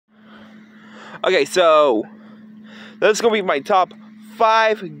Okay, so this is gonna be my top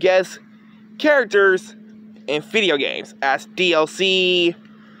 5 guest characters in video games as DLC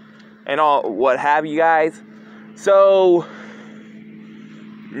and all what have you guys. So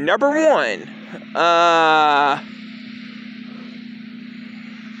number 1,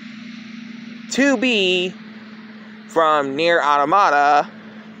 2B from Nier Automata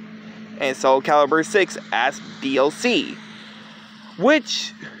and Soul Calibur 6 as DLC,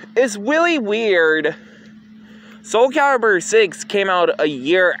 which is really weird. Soul Calibur 6 came out a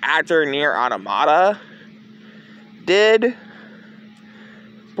year after Nier Automata did.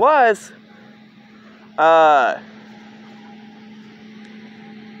 Plus,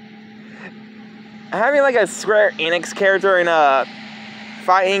 having like a Square Enix character in a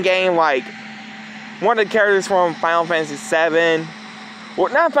fighting game, like one of the characters from Final Fantasy VII,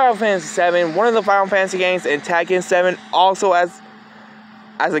 well, not Final Fantasy VII, one of the Final Fantasy games in Tekken 7, also as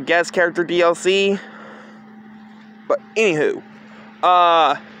a guest character DLC. But anywho,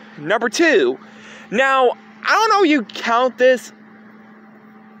 number 2. Now, I don't know if you count this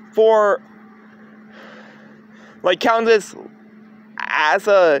for, like, count this as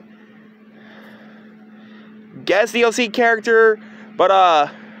a guest DLC character, but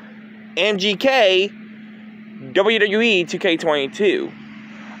MGK, WWE 2K22.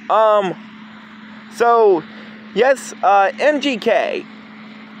 So yes, MGK.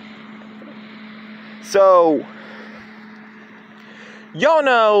 So y'all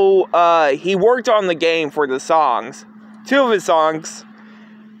know he worked on the game for the songs, 2 of his songs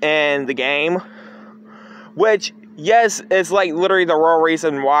in the game, which, yes, it's like literally the real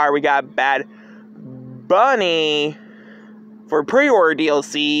reason why we got Bad Bunny for pre-order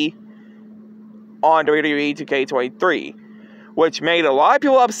DLC on WWE 2K23, which made a lot of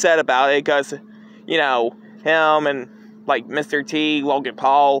people upset about it because, you know, him and like Mr. T, Logan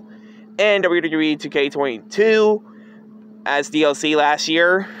Paul, and WWE 2K22 as DLC last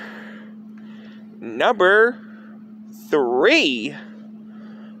year. Number 3,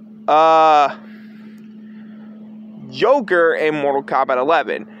 Joker in Mortal Kombat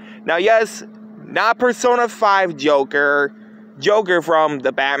 11. Now, yes, not Persona 5 Joker from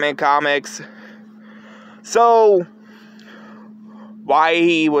the Batman comics. So, why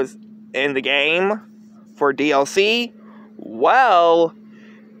he was in the game for DLC? Well,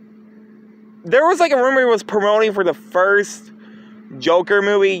 there was like a rumor he was promoting for the first Joker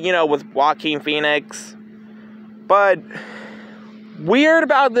movie, you know, with Joaquin Phoenix. But weird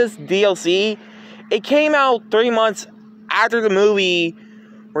about this DLC, it came out 3 months after the movie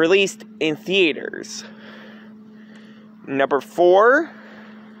released in theaters. Number 4,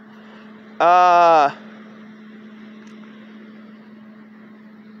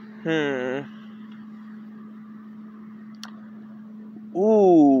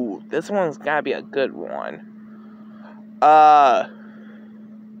 Ooh, this one's gotta be a good one.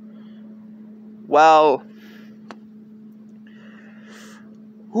 Well,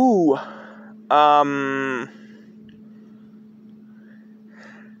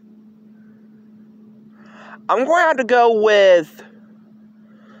 I'm going to have to go with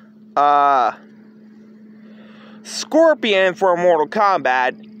Scorpion for Mortal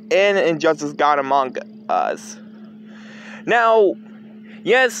Kombat and Injustice God Among Us. Now,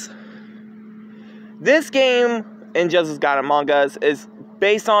 yes, this game, Injustice God Among Us, is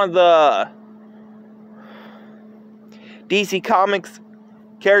based on the DC Comics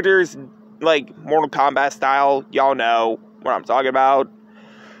characters, like Mortal Kombat style. Y'all know what I'm talking about.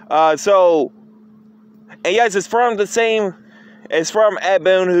 And yes, it's from Ed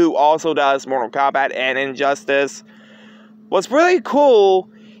Boon, who also does Mortal Kombat and Injustice. What's really cool,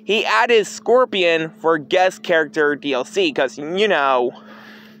 he added Scorpion for guest character DLC, because, you know,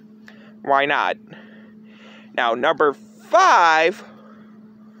 why not? Now, number 5,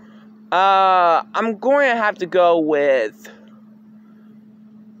 I'm going to have to go with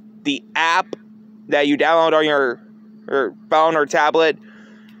the app that you download on your phone or tablet,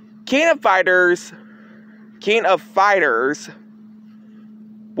 King of Fighters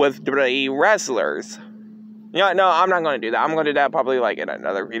with the wrestlers. You know, no, I'm not going to do that. I'm going to do that probably like in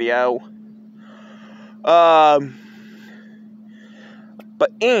another video. But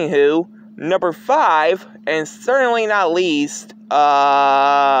anywho, number 5, and certainly not least,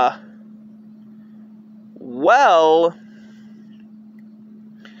 well,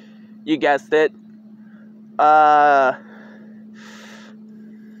 you guessed it,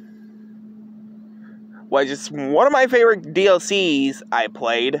 was just one of my favorite DLCs I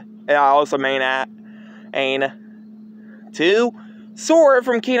played, and I also main to Sora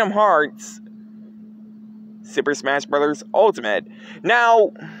from Kingdom Hearts Super Smash Bros. Ultimate.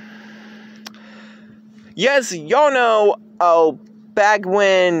 Now, Yes, y'all know, back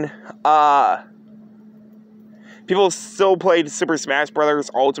when, people still played Super Smash Bros.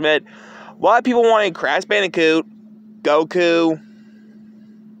 Ultimate, a lot of people wanted Crash Bandicoot, Goku,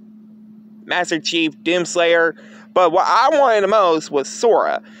 Master Chief, Doomslayer, but what I wanted the most was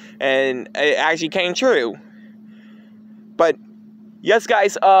Sora, and it actually came true. But, yes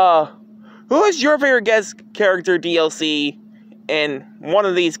guys, who is your favorite guest character DLC in one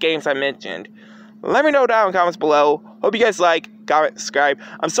of these games I mentioned? Let me know down in the comments below. Hope you guys like, comment, subscribe.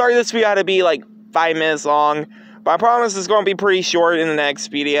 I'm sorry this video had to be like 5 minutes long, but I promise it's going to be pretty short in the next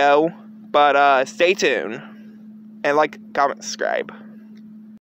video. But stay tuned, and like, comment, subscribe.